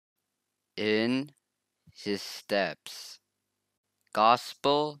in his steps.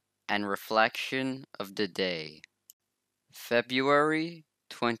 Gospel and reflection of the day, February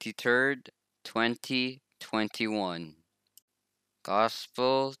 23rd, 2021.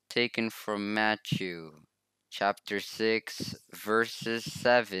 Gospel taken from Matthew, chapter 6, verses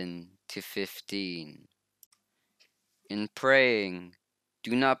 7 to 15. In praying,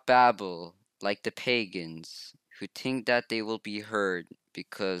 do not babble like the pagans who think that they will be heard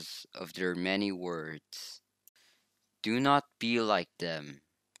because of their many words. Do not be like them.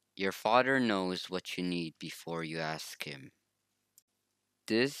 Your Father knows what you need before you ask Him.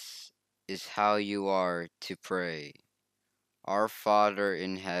 This is how you are to pray. Our Father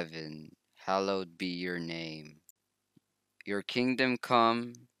in heaven, hallowed be your name. Your kingdom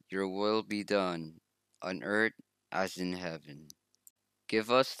come, your will be done, on earth as in heaven. Give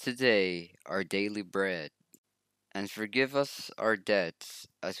us today our daily bread, and forgive us our debts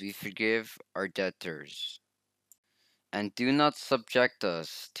as we forgive our debtors. And do not subject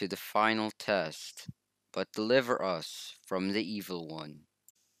us to the final test, but deliver us from the evil one.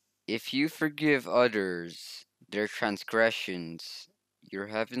 If you forgive others their transgressions, your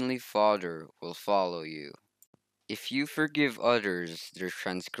heavenly Father will follow you. If you forgive others their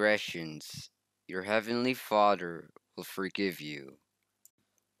transgressions, your heavenly Father will forgive you.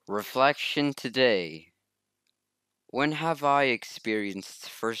 Reflection today. When have I experienced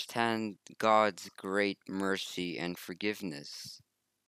firsthand God's great mercy and forgiveness?